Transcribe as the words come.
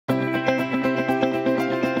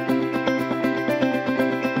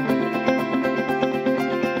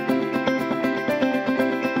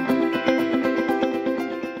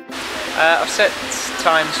I've set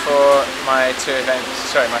times for my three events,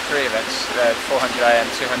 the 400 IM,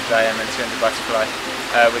 200 IM and 200 butterfly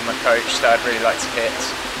with my coach that I'd really like to hit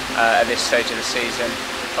at this stage of the season.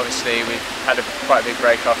 Obviously we've had quite a big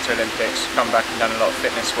break after Olympics, come back and done a lot of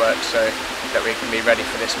fitness work so that we can be ready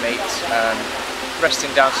for this meet.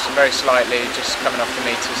 Resting down very slightly, just coming off the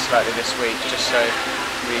meters slightly this week, just so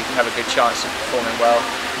we have a good chance of performing well.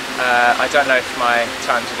 I don't know if my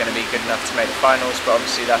times are going to be good enough to make the finals, but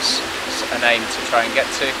obviously that's an aim to try and get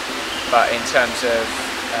to. But in terms of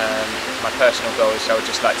my personal goals, I would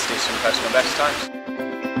just like to do some personal best times.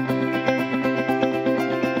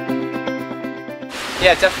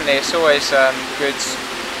 Yeah, definitely. It's always good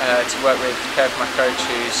to work with Kev, my coach,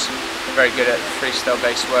 who's very good at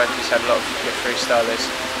freestyle-based work. He's had a lot of good freestylers,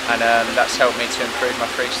 and that's helped me to improve my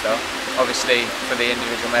freestyle. Obviously, for the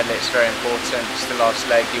individual medley, it's very important. It's the last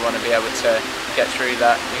leg. You want to be able to get through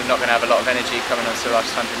that. You're not going to have a lot of energy coming onto the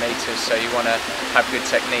last 100 meters, so you want to have good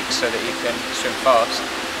technique so that you can swim fast.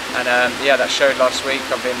 And yeah, that showed last week.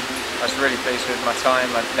 I was really pleased with my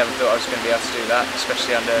time. I never thought I was going to be able to do that,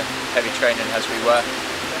 especially under heavy training as we were.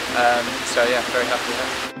 So yeah, very happy with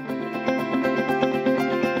that.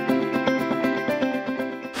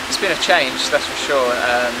 It's been a change, that's for sure,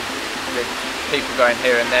 with people going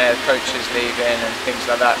here and there, coaches leaving and things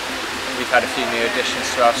like that. We've had a few new additions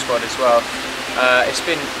to our squad as well. It's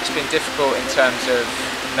been difficult in terms of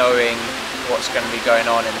knowing what's going to be going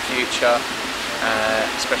on in the future,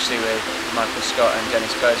 especially with Michael Scott and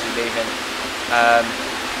Dennis Persley leaving.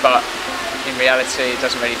 But in reality, it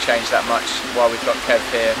doesn't really change that much. While we've got Kev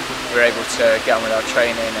here, we're able to get on with our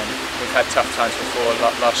training, and we've had tough times before.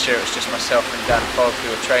 Last year it was just myself and Dan Fogg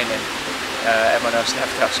who were training. Everyone else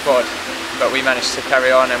left our squad, but we managed to carry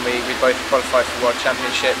on, and we both qualified for World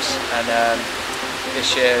Championships, and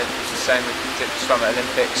this year it's the same, we swam at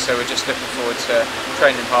Olympics, so we're just looking forward to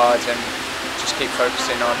training hard and just keep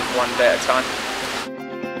focusing on one day at a time.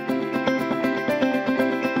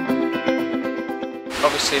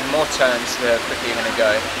 Obviously the more turns, the quicker you're going to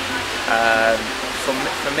go.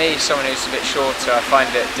 For me, someone who's a bit shorter, I find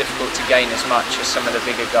it difficult to gain as much as some of the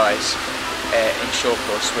bigger guys in short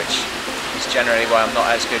course, which is generally why I'm not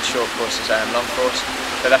as good short course as I am long course.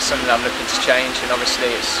 But that's something that I'm looking to change, and obviously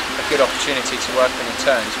it's a good opportunity to work on your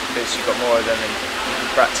turns because you've got more of them and you can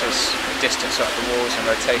practice distance off the walls and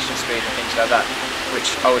rotation speed and things like that,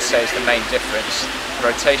 which I would say is the main difference.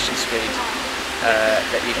 Rotation speed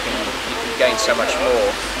that you can gain so much more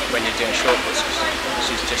when you're doing short course, which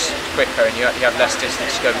is just quicker, and you have less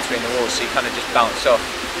distance to go between the walls, so you kind of just bounce off,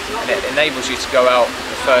 and it enables you to go out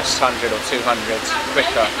the first 100 or 200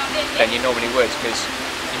 quicker than you normally would, because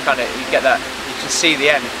you get that, you can see the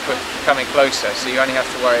end coming closer, so you only have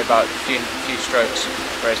to worry about a few strokes,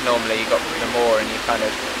 whereas normally you got the more and you kind of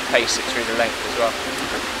pace it through the length as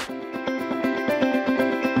well.